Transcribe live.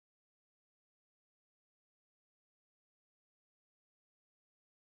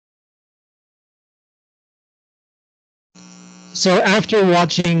So after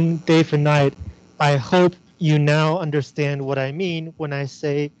watching Day for Night, I hope you now understand what I mean when I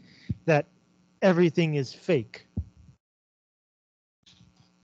say that everything is fake.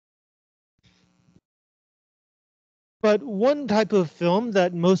 But one type of film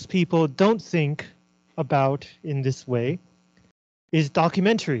that most people don't think about in this way is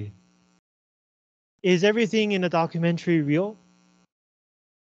documentary. Is everything in a documentary real?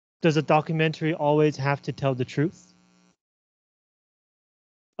 Does a documentary always have to tell the truth?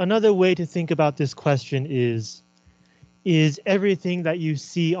 Another way to think about this question is everything that you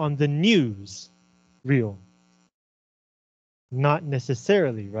see on the news real? Not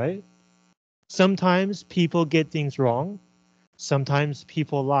necessarily, right? Sometimes people get things wrong. Sometimes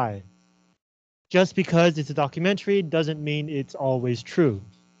people lie. Just because it's a documentary doesn't mean it's always true.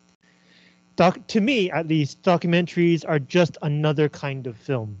 To me, at least, documentaries are just another kind of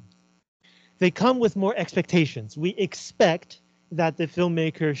film. They come with more expectations. We expect that the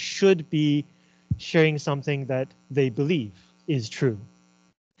filmmaker should be sharing something that they believe is true.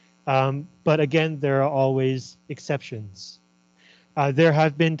 But again, there are always exceptions. There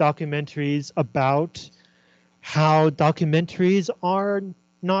have been documentaries about how documentaries are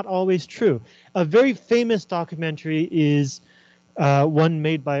not always true. A very famous documentary is one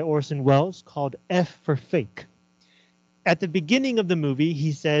made by Orson Welles called F for Fake. At the beginning of the movie,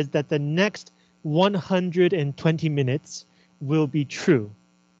 he says that the next 120 minutes will be true.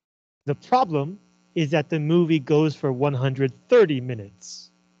 The problem is that the movie goes for 130 minutes.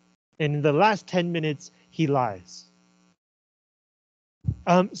 And in the last 10 minutes, he lies.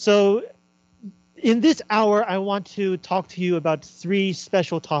 So in this hour, I want to talk to you about three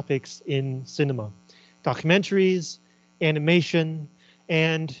special topics in cinema: documentaries, animation,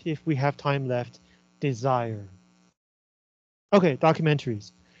 and if we have time left, desire. Okay,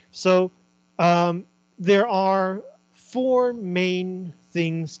 documentaries. So there are four main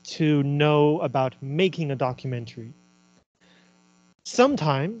things to know about making a documentary.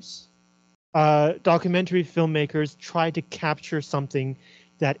 Sometimes documentary filmmakers try to capture something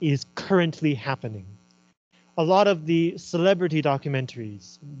that is currently happening. A lot of the celebrity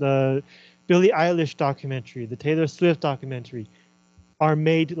documentaries, the Billie Eilish documentary, the Taylor Swift documentary, are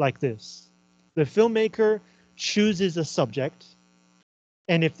made like this. The filmmaker chooses a subject,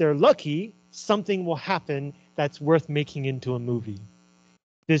 and if they're lucky, something will happen that's worth making into a movie.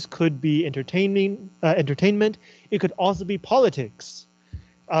 This could be entertainment. It could also be politics.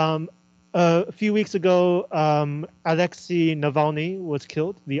 Um, a few weeks ago, Alexei Navalny was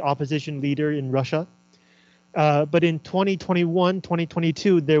killed, the opposition leader in Russia. But in 2021,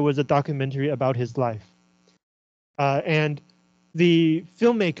 2022, there was a documentary about his life. And the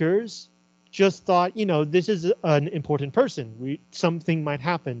filmmakers just thought, you know, this is an important person. Something might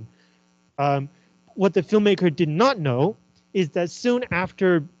happen. What the filmmaker did not know is that soon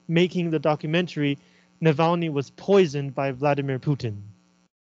after making the documentary, Navalny was poisoned by Vladimir Putin.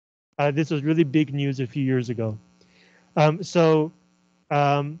 This was really big news a few years ago. So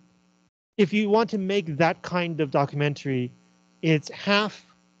if you want to make that kind of documentary, it's half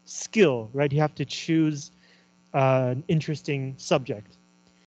skill, right? You have to choose an interesting subject,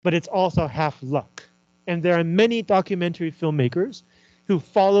 but it's also half luck. And there are many documentary filmmakers who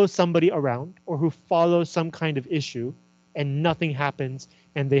follow somebody around or who follow some kind of issue and nothing happens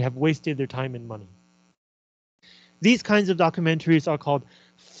and they have wasted their time and money. These kinds of documentaries are called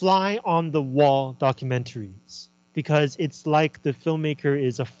fly on the wall documentaries because it's like the filmmaker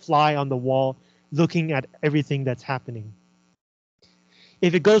is a fly on the wall looking at everything that's happening.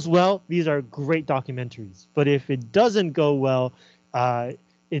 If it goes well, these are great documentaries. But if it doesn't go well,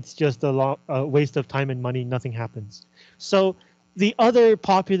 it's just a waste of time and money. Nothing happens. So the other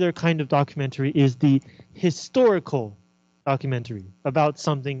popular kind of documentary is the historical documentary about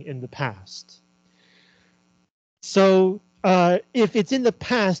something in the past. So if it's in the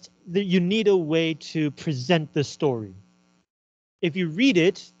past, you need a way to present the story. If you read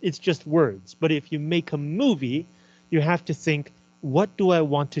it, it's just words. But if you make a movie, you have to think, what do I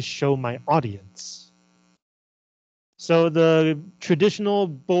want to show my audience? So the traditional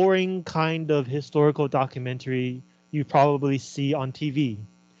boring kind of historical documentary you probably see on TV.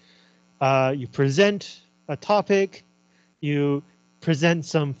 You present a topic, you present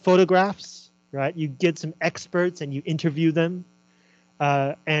some photographs, right? You get some experts and you interview them,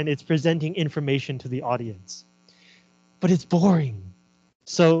 and it's presenting information to the audience. But it's boring.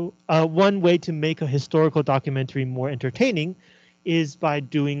 So one way to make a historical documentary more entertaining is by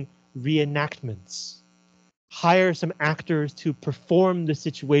doing reenactments. Hire some actors to perform the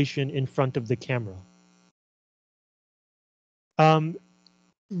situation in front of the camera.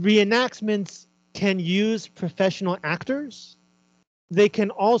 Reenactments can use professional actors, they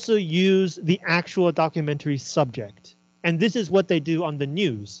can also use the actual documentary subject. And this is what they do on the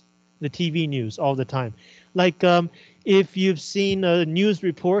news, the TV news all the time. Like if you've seen a news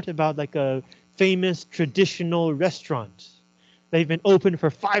report about like a famous traditional restaurant, they've been open for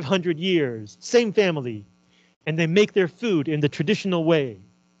 500 years, same family, and they make their food in the traditional way.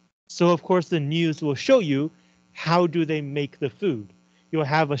 So of course the news will show you how do they make the food. You'll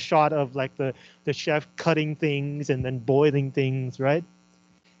have a shot of like the chef cutting things and then boiling things, right?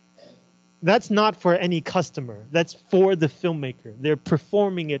 That's not for any customer. That's for the filmmaker. They're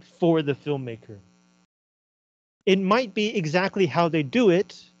performing it for the filmmaker. It might be exactly how they do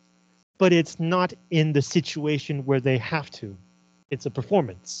it, but it's not in the situation where they have to. It's a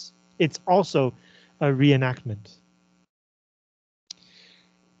performance. It's also a reenactment.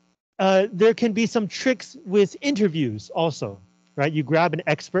 There can be some tricks with interviews also, right? You grab an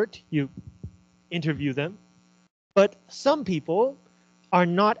expert, you interview them, but some people are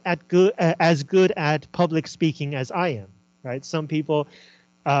not as good at public speaking as I am, right? Some people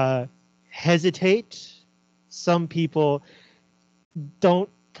hesitate. Some people don't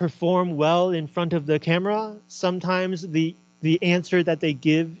perform well in front of the camera. Sometimes the answer that they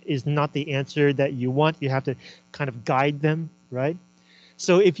give is not the answer that you want. You have to kind of guide them, right?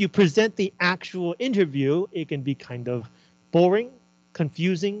 So if you present the actual interview, it can be kind of boring,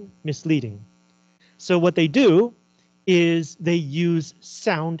 confusing, misleading. So what they do is they use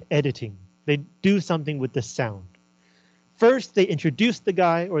sound editing. They do something with the sound. First, they introduce the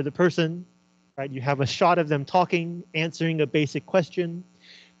guy or the person, right? You have a shot of them talking, answering a basic question.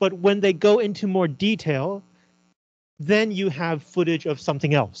 But when they go into more detail, then you have footage of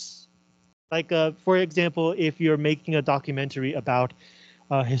something else. Like, for example, if you're making a documentary about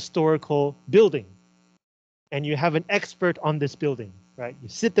a historical building and you have an expert on this building, right? You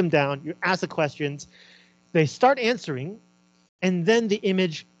sit them down, you ask the questions, they start answering, and then the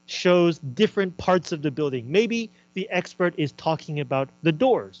image shows different parts of the building. Maybe the expert is talking about the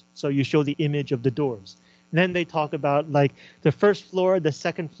doors, so you show the image of the doors. Then they talk about like the first floor, the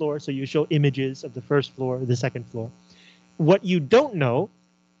second floor, so you show images of the first floor, the second floor. What you don't know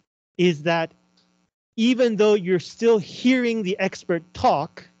is that even though you're still hearing the expert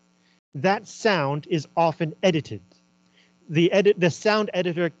talk, that sound is often edited. The sound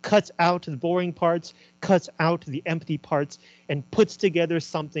editor cuts out the boring parts, cuts out the empty parts, and puts together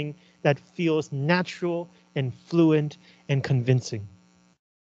something that feels natural and fluent and convincing.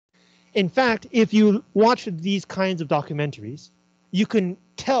 In fact, if you watch these kinds of documentaries, you can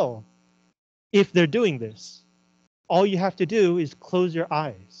tell if they're doing this. All you have to do is close your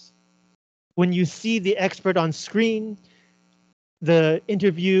eyes. When you see the expert on screen, the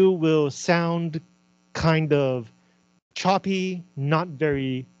interview will sound kind of choppy, not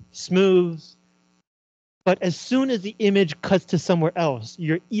very smooth. But as soon as the image cuts to somewhere else,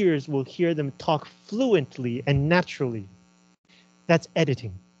 your ears will hear them talk fluently and naturally. That's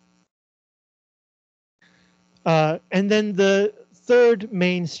editing. And then the third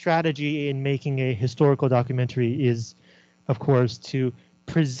main strategy in making a historical documentary is, of course, to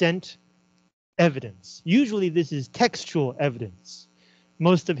present evidence. Usually this is textual evidence.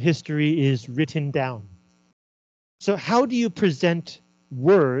 Most of history is written down. So how do you present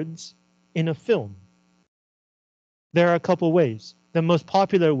words in a film? There are a couple ways. The most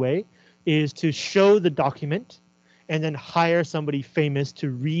popular way is to show the document and then hire somebody famous to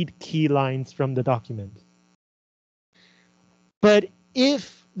read key lines from the document. But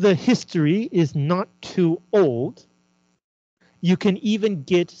if the history is not too old, you can even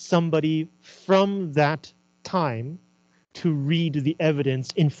get somebody from that time to read the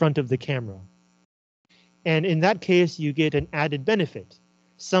evidence in front of the camera. And in that case, you get an added benefit.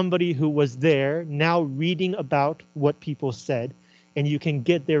 Somebody who was there now reading about what people said, and you can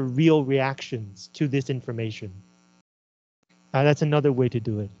get their real reactions to this information. That's another way to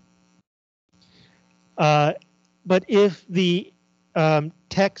do it. But if the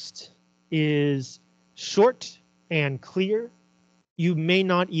text is short and clear, you may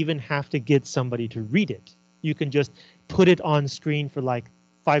not even have to get somebody to read it. You can just put it on screen for like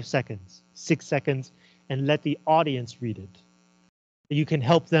 5 seconds, 6 seconds, and let the audience read it. You can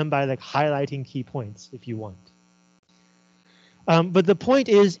help them by like highlighting key points if you want. But the point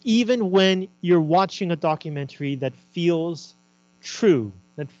is, even when you're watching a documentary that feels true,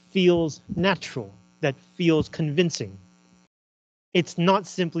 that feels natural, that feels convincing, it's not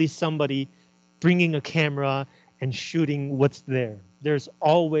simply somebody bringing a camera and shooting what's there. There's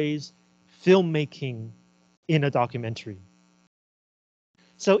always filmmaking in a documentary.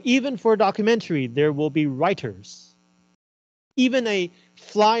 So even for a documentary, there will be writers. Even a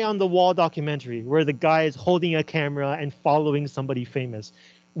fly on the wall documentary where the guy is holding a camera and following somebody famous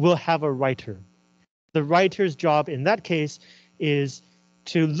will have a writer. The writer's job in that case is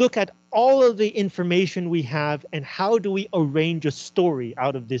to look at all of the information we have and how do we arrange a story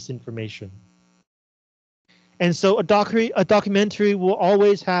out of this information. And so a documentary will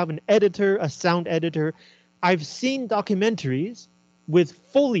always have an editor, a sound editor. I've seen documentaries with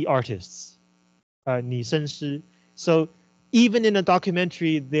Foley artists, 拟声师. So even in a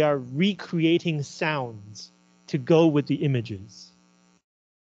documentary, they are recreating sounds to go with the images.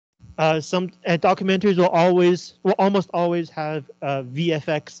 Some documentaries will almost always have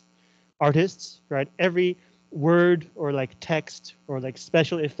VFX artists, right? Every word or like text or like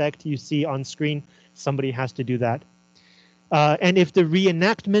special effect you see on screen, somebody has to do that. And if the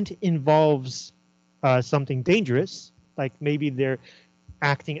reenactment involves something dangerous, like maybe they're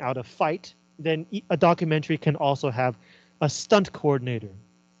acting out a fight, then a documentary can also have a stunt coordinator.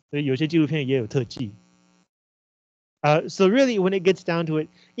 所以有些纪录片也有特技。So really, when it gets down to it,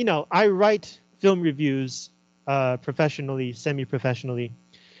 you know, I write film reviews professionally, semi-professionally,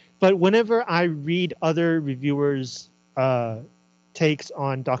 but whenever I read other reviewers' takes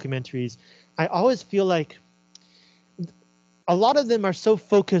on documentaries, I always feel like a lot of them are so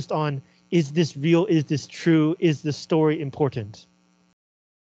focused on, is this real? Is this true? Is the story important?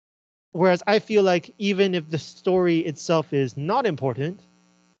 Whereas I feel like even if the story itself is not important,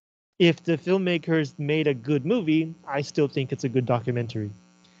 if the filmmakers made a good movie, I still think it's a good documentary.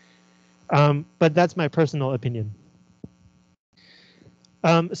 But that's my personal opinion.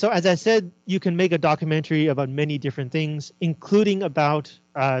 So as I said, you can make a documentary about many different things, including about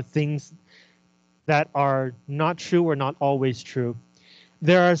things that are not true or not always true.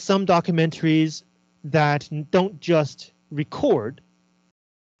 There are some documentaries that don't just record,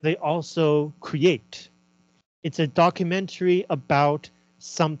 they also create. It's a documentary about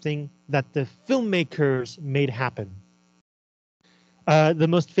something that the filmmakers made happen. The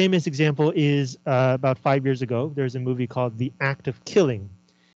most famous example is about 5 years ago, there's a movie called The Act of Killing.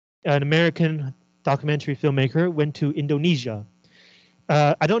 An American documentary filmmaker went to Indonesia.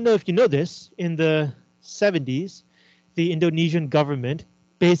 I don't know if you know this, in the 70s, the Indonesian government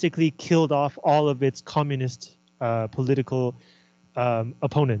basically killed off all of its communist political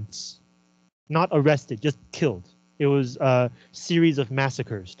opponents. Not arrested, just killed. It was a series of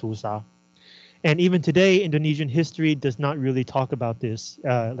massacres, 屠杀. And even today, Indonesian history does not really talk about this,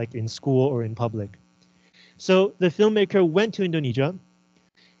 like in school or in public. So the filmmaker went to Indonesia.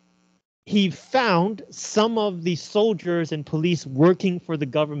 He found some of the soldiers and police working for the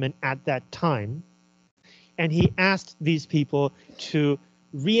government at that time. And he asked these people to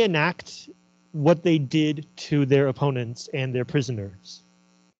reenact what they did to their opponents and their prisoners.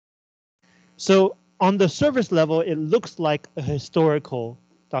 So on the surface level, it looks like a historical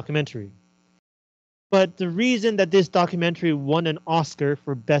documentary. But the reason that this documentary won an Oscar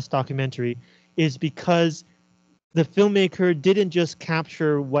for Best Documentary is because the filmmaker didn't just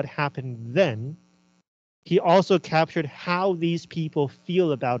capture what happened then, he also captured how these people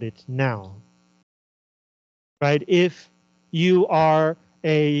feel about it now. Right? If you are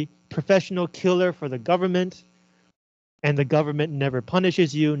a professional killer for the government and the government never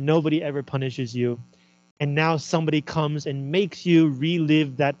punishes you, nobody ever punishes you, and now somebody comes and makes you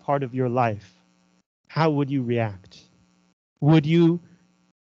relive that part of your life, how would you react? Would you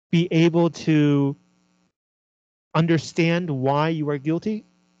be able to understand why you are guilty?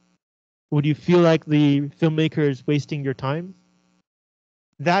 Would you feel like the filmmaker is wasting your time?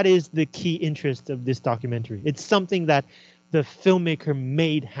 That is the key interest of this documentary. It's something that the filmmaker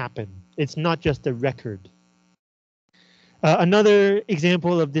made happen. It's not just a record. Another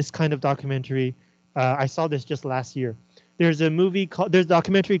example of this kind of documentary, I saw this just last year. There's a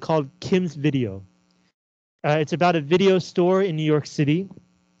documentary called Kim's Video. It's about a video store in New York City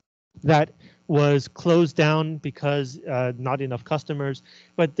that was closed down because not enough customers,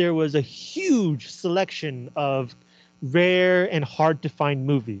 but there was a huge selection of rare and hard to find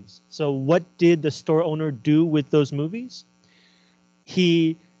movies. So what did the store owner do with those movies?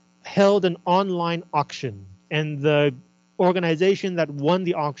 He held an online auction, and the organization that won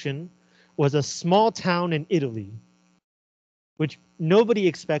the auction was a small town in Italy, which nobody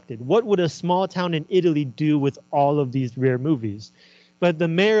expected. What would a small town in Italy do with all of these rare movies? But the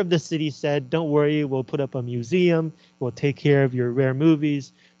mayor of the city said, don't worry, we'll put up a museum, we'll take care of your rare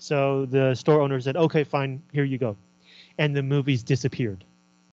movies. So the store owner said, okay, fine, here you go. And the movies disappeared.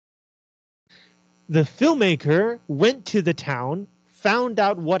 The filmmaker went to the town, found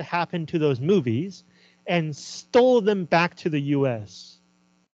out what happened to those movies, and stole them back to the US.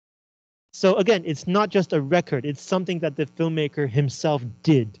 So again, it's not just a record, it's something that the filmmaker himself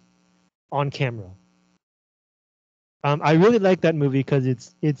did on camera. I really like that movie because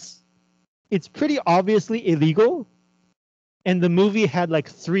it's pretty obviously illegal, and the movie had like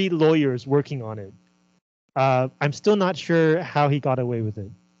 3 lawyers working on it. I'm still not sure how he got away with it.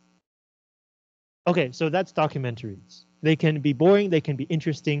 Okay, so that's documentaries. They can be boring, they can be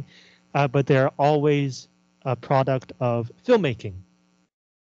interesting, but they're always a product of filmmaking.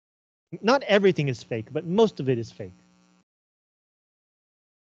 Not everything is fake, but most of it is fake.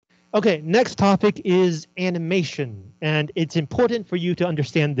 Okay, next topic is animation, and it's important for you to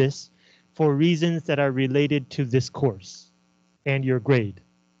understand this for reasons that are related to this course and your grade.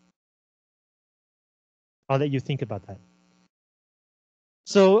 I'll let you think about that.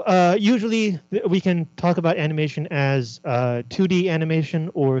 So usually we can talk about animation as 2D animation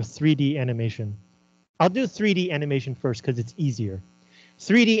or 3D animation. I'll do 3D animation first because it's easier.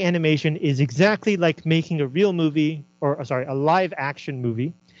 3D animation is exactly like making a real movie, or sorry, a live action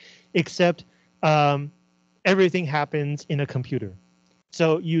movie, except everything happens in a computer.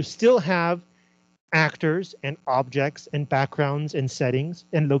 So you still have actors and objects and backgrounds and settings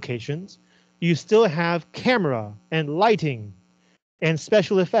and locations. You still have camera and lighting and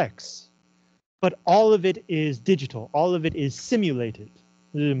special effects, but all of it is digital. All of it is simulated.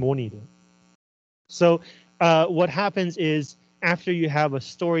 So what happens is after you have a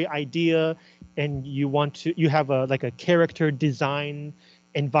story idea and you have like a character design,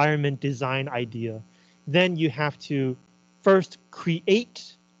 environment design idea, then you have to first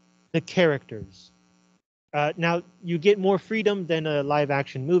create the characters. Now you get more freedom than a live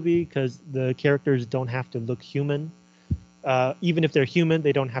action movie because the characters don't have to look human. Even if they're human,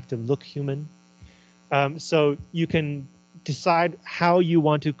 they don't have to look human. So you can decide how you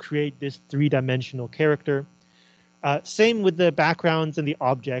want to create this 3-dimensional character. Same with the backgrounds and the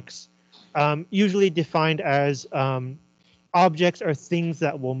objects, usually defined as objects are things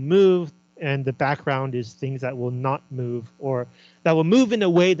that will move, and the background is things that will not move, or that will move in a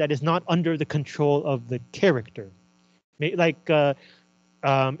way that is not under the control of the character. Like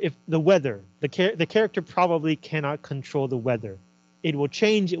if the weather, the character probably cannot control the weather. It will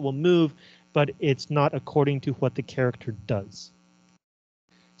change, it will move, but it's not according to what the character does.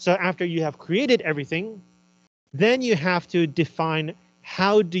 So after you have created everything, then you have to define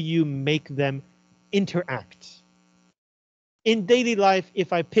how do you make them interact. In daily life,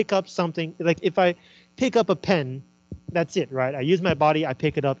 if I pick up something, like if I pick up a pen, that's it, right? I use my body, I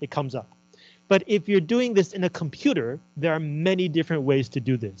pick it up, it comes up. But if you're doing this in a computer, there are many different ways to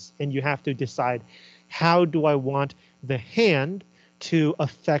do this. And you have to decide, how do I want the hand to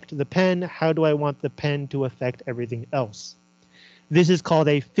affect the pen? How do I want the pen to affect everything else? This is called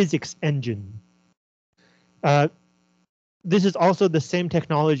a physics engine. This is also the same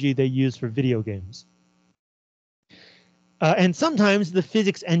technology they use for video games. And sometimes the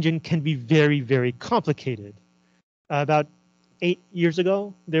physics engine can be very, very complicated. About 8 years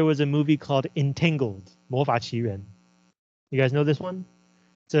ago, there was a movie called Entangled, 魔法奇缘. You guys know this one?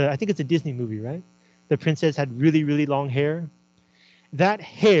 I think it's a Disney movie, right? The princess had really, really long hair. That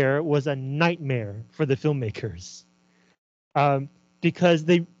hair was a nightmare for the filmmakers because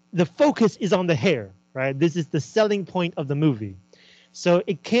the focus is on the hair, right? This is the selling point of the movie. So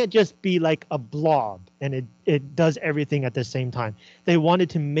it can't just be like a blob and it does everything at the same time. They wanted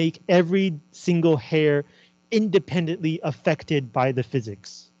to make every single hair independently affected by the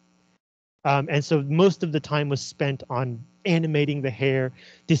physics. And so most of the time was spent on animating the hair,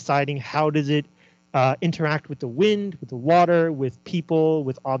 deciding how does it interact with the wind, with the water, with people,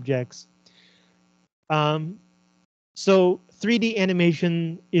 with objects. So 3D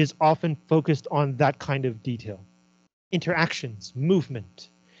animation is often focused on that kind of detail. Interactions, movement.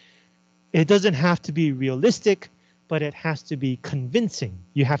 It doesn't have to be realistic, but it has to be convincing.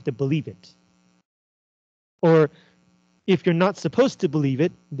 You have to believe it. Or if you're not supposed to believe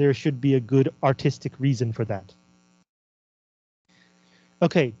it, there should be a good artistic reason for that.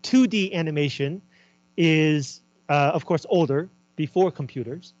 Okay, 2D animation is, of course, older, before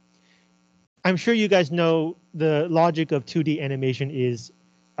computers. I'm sure you guys know the logic of 2D animation is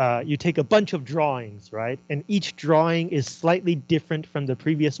you take a bunch of drawings, right? And each drawing is slightly different from the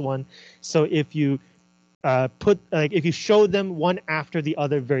previous one. So if you if you show them one after the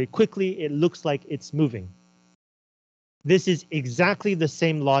other very quickly, it looks like it's moving. This is exactly the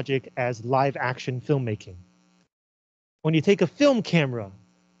same logic as live action filmmaking. When you take a film camera,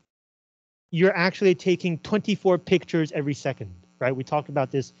 you're actually taking 24 pictures every second, right? We talked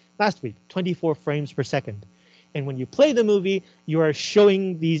about this last week, 24 frames per second. And when you play the movie, you are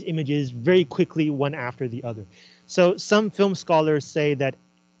showing these images very quickly, one after the other. So some film scholars say that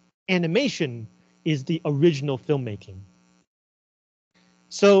animation is the original filmmaking.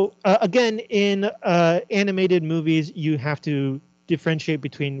 So again, in animated movies, you have to differentiate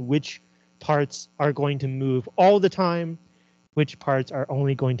between which parts are going to move all the time, which parts are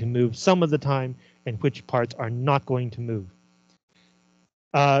only going to move some of the time, and which parts are not going to move.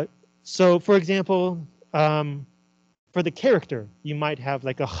 So for example, for the character, you might have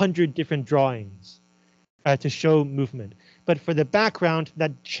like 100 different drawings to show movement. But for the background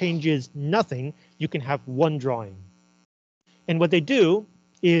that changes nothing, you can have one drawing. And what they do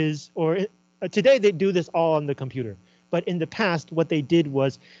is, today they do this all on the computer. But in the past, what they did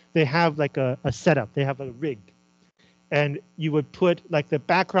was they have like a setup. They have a rig. And you would put like the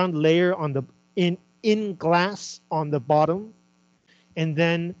background layer on the in glass on the bottom. And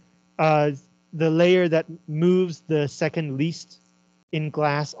then the layer that moves the second least in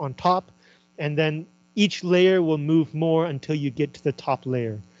glass on top. And then each layer will move more until you get to the top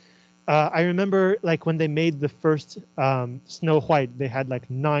layer. I remember like when they made the first Snow White, they had like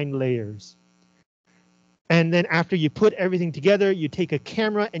 9 layers. And then after you put everything together, you take a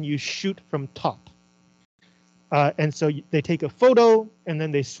camera and you shoot from top. And so they take a photo and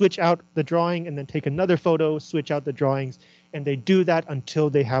then they switch out the drawing and then take another photo, switch out the drawings, and they do that until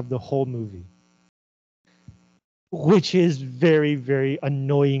they have the whole movie. Which is very, very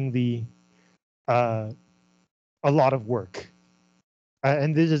annoyingly a lot of work.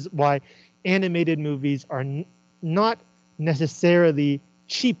 And this is why animated movies are not necessarily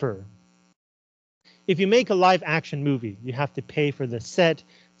cheaper. If you make a live action movie, you have to pay for the set,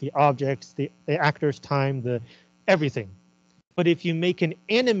 the objects, the actor's time, the everything. But if you make an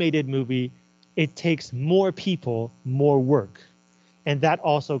animated movie, it takes more people, more work. And that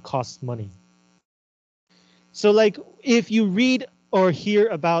also costs money. So like if you read or hear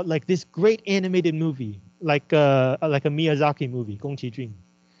about like this great animated movie, like a Miyazaki movie, Gong Qi Jun,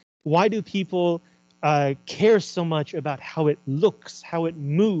 why do people care so much about how it looks, how it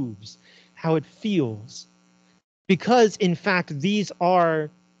moves, how it feels? Because in fact, these are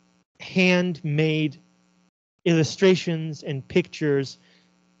handmade illustrations and pictures,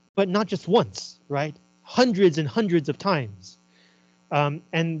 but not just once, right? Hundreds and hundreds of times.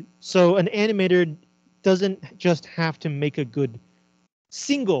 And so an animator doesn't just have to make a good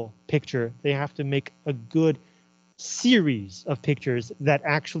single picture, they have to make a good series of pictures that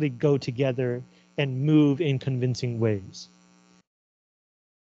actually go together and move in convincing ways.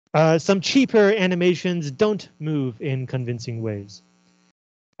 Some cheaper animations don't move in convincing ways.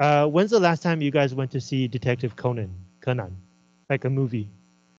 When's the last time you guys went to see Detective Conan, like a movie?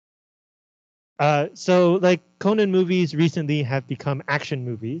 So like Conan movies recently have become action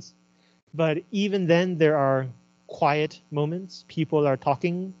movies, but even then there are quiet moments, people are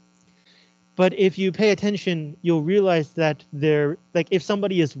talking. But if you pay attention, you'll realize that like if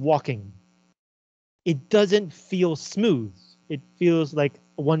somebody is walking, it doesn't feel smooth. It feels like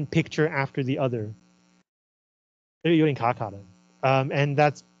one picture after the other. And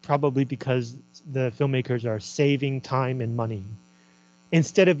that's probably because the filmmakers are saving time and money.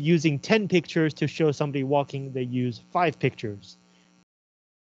 Instead of using 10 pictures to show somebody walking, they use 5 pictures.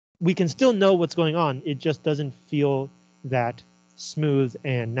 We can still know what's going on. It just doesn't feel that smooth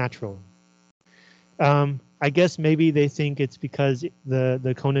and natural. I guess maybe they think it's because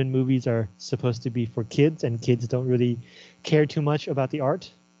the Conan movies are supposed to be for kids and kids don't really care too much about the art.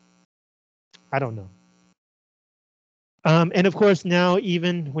 I don't know. And of course, now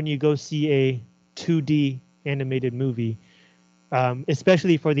even when you go see a 2D animated movie,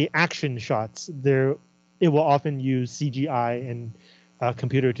 especially for the action shots, it will often use CGI and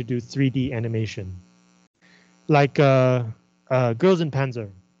computer to do 3D animation. Like Girls in Panzer,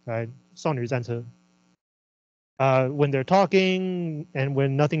 right? 少女战车. When they're talking and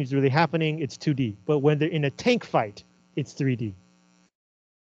when nothing's really happening, it's 2D. But when they're in a tank fight, it's 3D.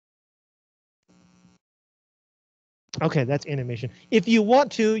 Okay, that's animation. If you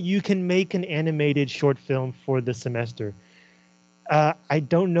want to, you can make an animated short film for the semester. I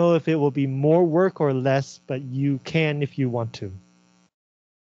don't know if it will be more work or less, but you can if you want to.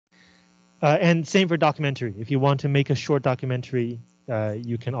 And same for documentary. If you want to make a short documentary,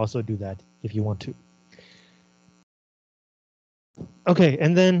 you can also do that if you want to. Okay,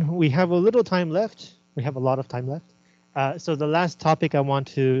 and then we have a little time left. We have a lot of time left. So the last topic I want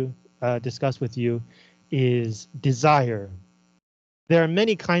to discuss with you is desire. There are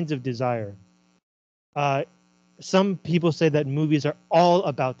many kinds of desire. Some people say that movies are all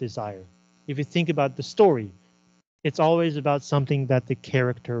about desire. If you think about the story, it's always about something that the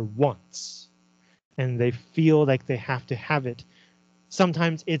character wants and they feel like they have to have it.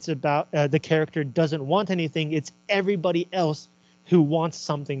 Sometimes it's about the character doesn't want anything. It's everybody else who wants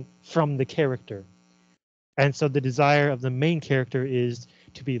something from the character. And so the desire of the main character is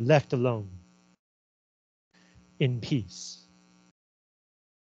to be left alone in peace.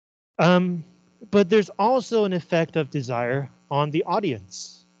 But there's also an effect of desire on the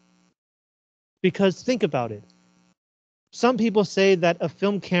audience. Because think about it. Some people say that a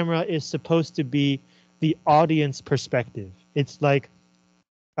film camera is supposed to be the audience perspective. It's like,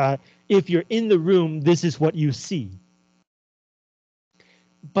 if you're in the room, this is what you see.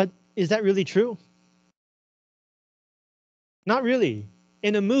 But is that really true? Not really.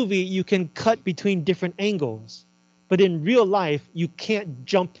 In a movie, you can cut between different angles. But in real life, you can't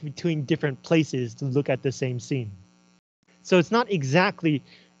jump between different places to look at the same scene. So it's not exactly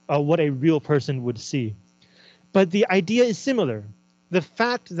what a real person would see. But the idea is similar. The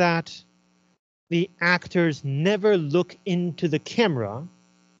fact that the actors never look into the camera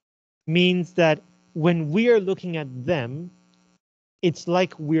means that when we are looking at them, it's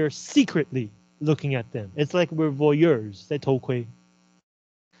like we're secretly looking at them. It's like we're voyeurs, 在偷窥.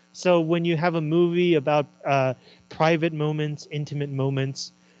 So when you have a movie about private moments, intimate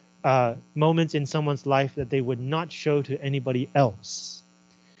moments, moments in someone's life that they would not show to anybody else,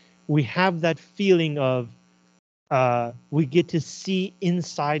 we have that feeling of we get to see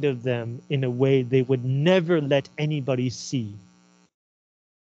inside of them in a way they would never let anybody see.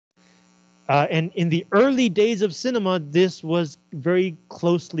 And in the early days of cinema, this was very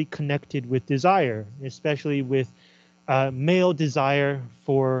closely connected with desire, especially with male desire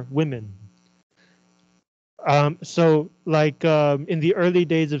for women. So like in the early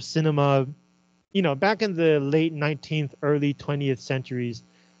days of cinema, you know, back in the late 19th, early 20th centuries,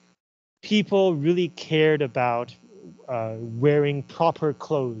 people really cared about wearing proper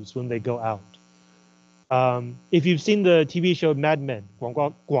clothes when they go out. If you've seen the TV show Mad Men,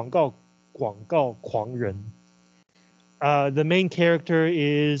 广告狂人, the main character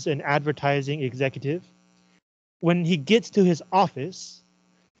is an advertising executive. When he gets to his office,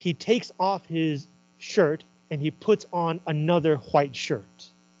 he takes off his shirt and he puts on another white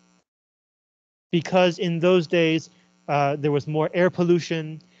shirt. Because in those days, there was more air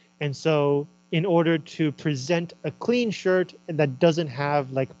pollution. And so in order to present a clean shirt that doesn't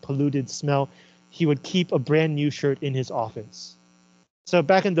have like polluted smell, he would keep a brand new shirt in his office. So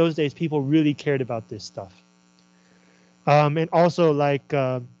back in those days, people really cared about this stuff. And also like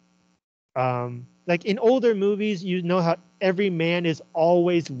in older movies, you know how every man is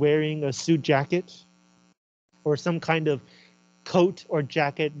always wearing a suit jacket or some kind of coat or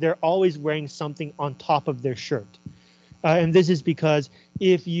jacket. They're always wearing something on top of their shirt. And this is because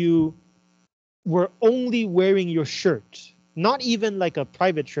if you were only wearing your shirt, not even like a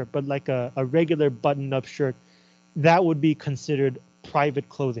private shirt, but like a regular button-up shirt, that would be considered private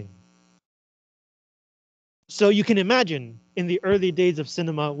clothing. So you can imagine in the early days of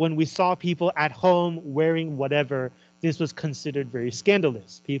cinema, when we saw people at home wearing whatever, this was considered very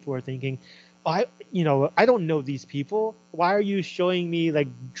scandalous. People were thinking, I don't know these people. Why are you showing me like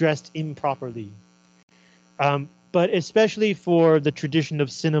dressed improperly? But especially for the tradition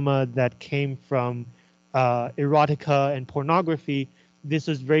of cinema that came from erotica and pornography, this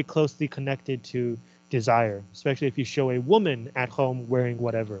is very closely connected to desire, especially if you show a woman at home wearing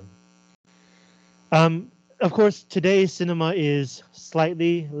whatever. Of course, today's cinema is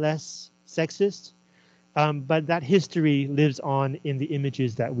slightly less sexist, but that history lives on in the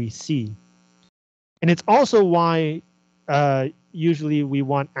images that we see. And it's also why usually we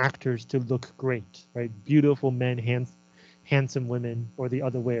want actors to look great, right? Beautiful men, handsome women, or the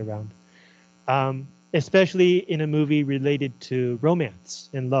other way around. Especially in a movie related to romance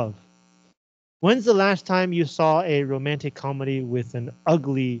and love. When's the last time you saw a romantic comedy with an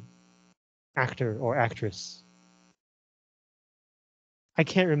ugly actor or actress? I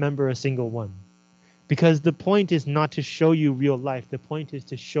can't remember a single one. Because the point is not to show you real life. The point is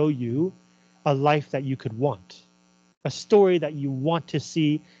to show you a life that you could want. A story that you want to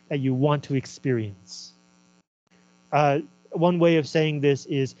see, that you want to experience. One way of saying this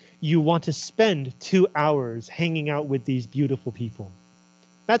is you want to spend 2 hours hanging out with these beautiful people.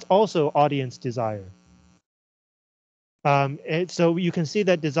 That's also audience desire. So you can see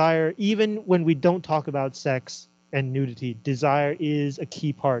that desire, even when we don't talk about sex and nudity, desire is a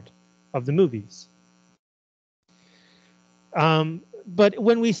key part of the movies. But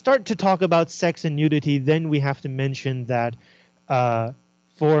when we start to talk about sex and nudity, then we have to mention that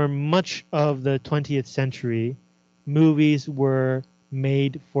for much of the 20th century, movies were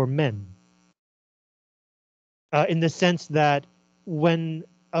made for men. In the sense that when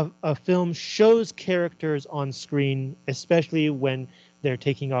a film shows characters on screen, especially when they're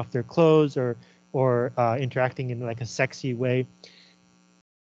taking off their clothes or or interacting in like a sexy way.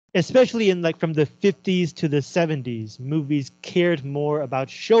 Especially in like from the 50s to the 70s, movies cared more about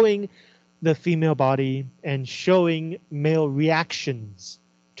showing the female body and showing male reactions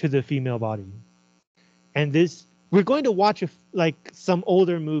to the female body. And this, we're going to watch like some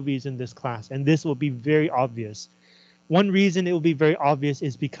older movies in this class, and this will be very obvious. One reason it will be very obvious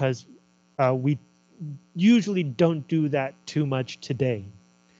is because we usually don't do that too much today.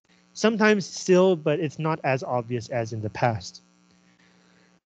 Sometimes still, but it's not as obvious as in the past.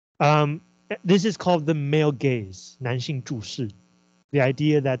 This is called the male gaze, 男性注视. The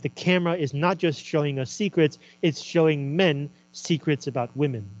idea that the camera is not just showing us secrets, it's showing men secrets about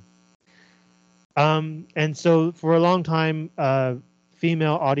women. And so for a long time,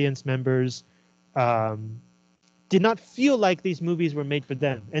 female audience members did not feel like these movies were made for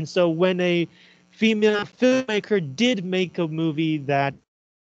them. And so when a female filmmaker did make a movie that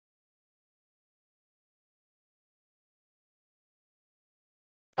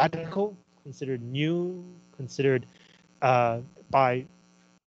radical, considered new, considered by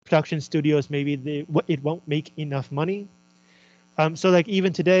production studios, maybe it won't make enough money. So like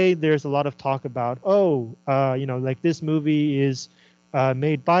even today, there's a lot of talk about, like this movie is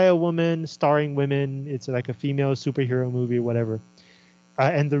made by a woman, starring women. It's like a female superhero movie or whatever.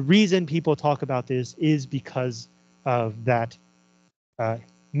 And the reason people talk about this is because of that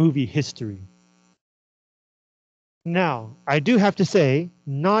movie history. Now, I do have to say,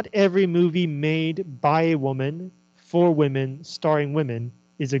 not every movie made by a woman, for women, starring women,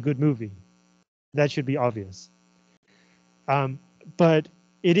 is a good movie. That should be obvious. But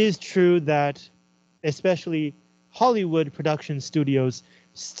it is true that especially Hollywood production studios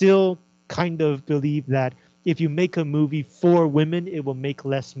still kind of believe that if you make a movie for women, it will make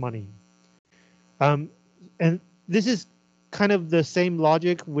less money. And this is kind of the same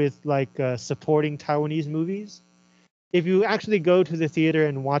logic with like supporting Taiwanese movies. If you actually go to the theater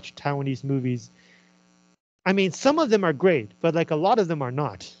and watch Taiwanese movies, I mean, some of them are great, but like a lot of them are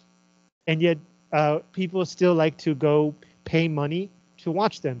not. And yet people still like to go pay money to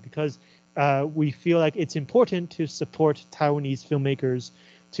watch them because we feel like it's important to support Taiwanese filmmakers,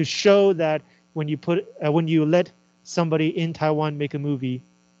 to show that when you let somebody in Taiwan make a movie,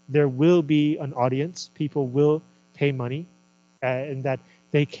 there will be an audience, people will pay money, and that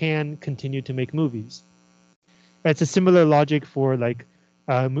they can continue to make movies. It's a similar logic for like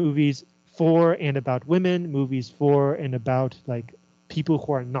movies for and about women, movies for and about like people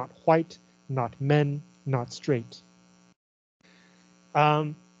who are not white, not men, not straight.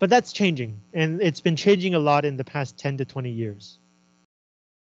 But that's changing, and it's been changing a lot in the past 10 to 20 years.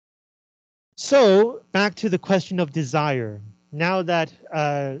 So back to the question of desire. Now that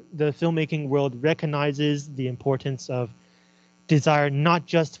the filmmaking world recognizes the importance of desire, not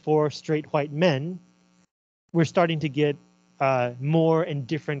just for straight white men, we're starting to get more and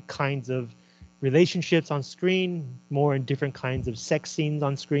different kinds of relationships on screen, more and different kinds of sex scenes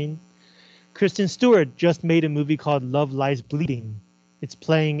on screen. Kristen Stewart just made a movie called Love Lies Bleeding. It's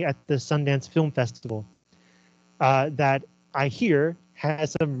playing at the Sundance Film Festival that I hear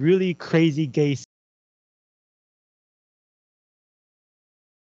has some really crazy gay.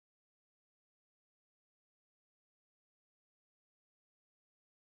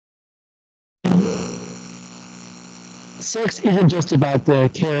 Sex isn't just about the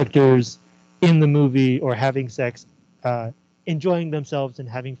characters in the movie or having sex, enjoying themselves and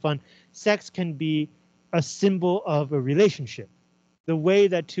having fun. Sex can be a symbol of a relationship. The way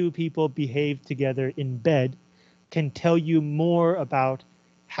that two people behave together in bed can tell you more about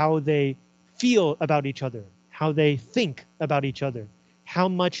how they feel about each other, how they think about each other, how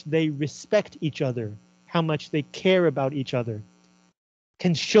much they respect each other, how much they care about each other.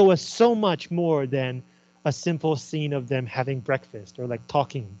 Can show us so much more than a simple scene of them having breakfast or like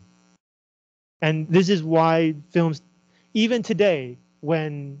talking. And this is why films, even today,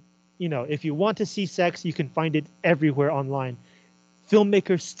 when, if you want to see sex, you can find it everywhere online.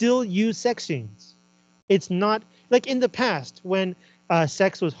 Filmmakers still use sex scenes. It's not like in the past when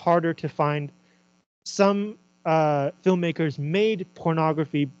sex was harder to find. Some filmmakers made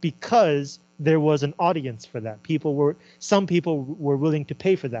pornography because there was an audience for that. Some people were willing to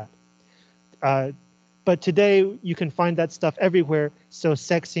pay for that. But today you can find that stuff everywhere. So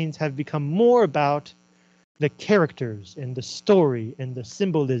sex scenes have become more about the characters and the story and the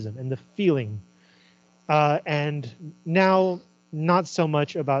symbolism and the feeling. And now not so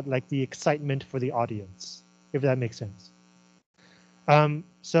much about like the excitement for the audience, if that makes sense.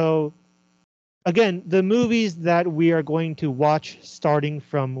 So again, the movies that we are going to watch starting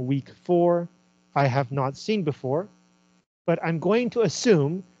from week 4, I have not seen before, but I'm going to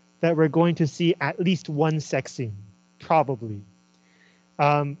assume that we're going to see at least one sex scene, probably.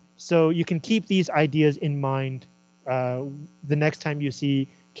 So you can keep these ideas in mind the next time you see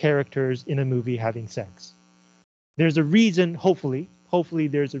characters in a movie having sex. There's a reason, hopefully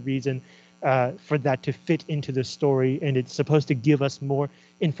there's a reason for that to fit into the story, and it's supposed to give us more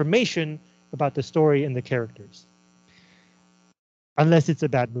information about the story and the characters. Unless it's a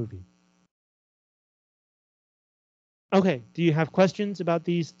bad movie. Okay, do you have questions about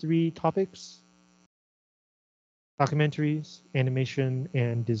these three topics? Documentaries, animation,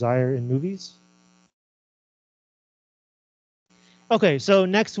 and desire in movies? Okay, so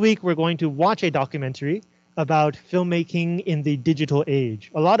next week we're going to watch a documentary about filmmaking in the digital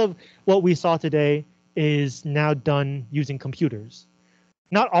age. A lot of what we saw today is now done using computers.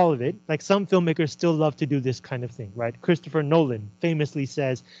 Not all of it, like some filmmakers still love to do this kind of thing, right? Christopher Nolan famously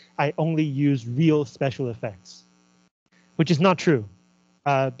says, I only use real special effects, which is not true,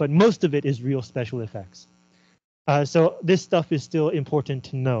 but most of it is real special effects. So this stuff is still important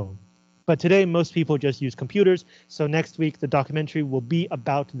to know. But today, most people just use computers. So next week, the documentary will be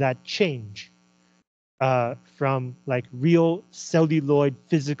about that change from like real celluloid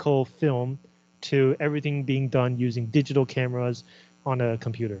physical film to everything being done using digital cameras on a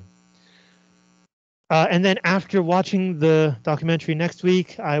computer. And then after watching the documentary next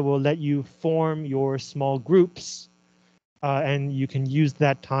week, I will let you form your small groups. And you can use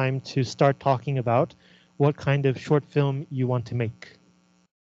that time to start talking about what kind of short film you want to make.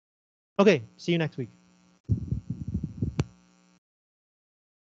 Okay, see you next week.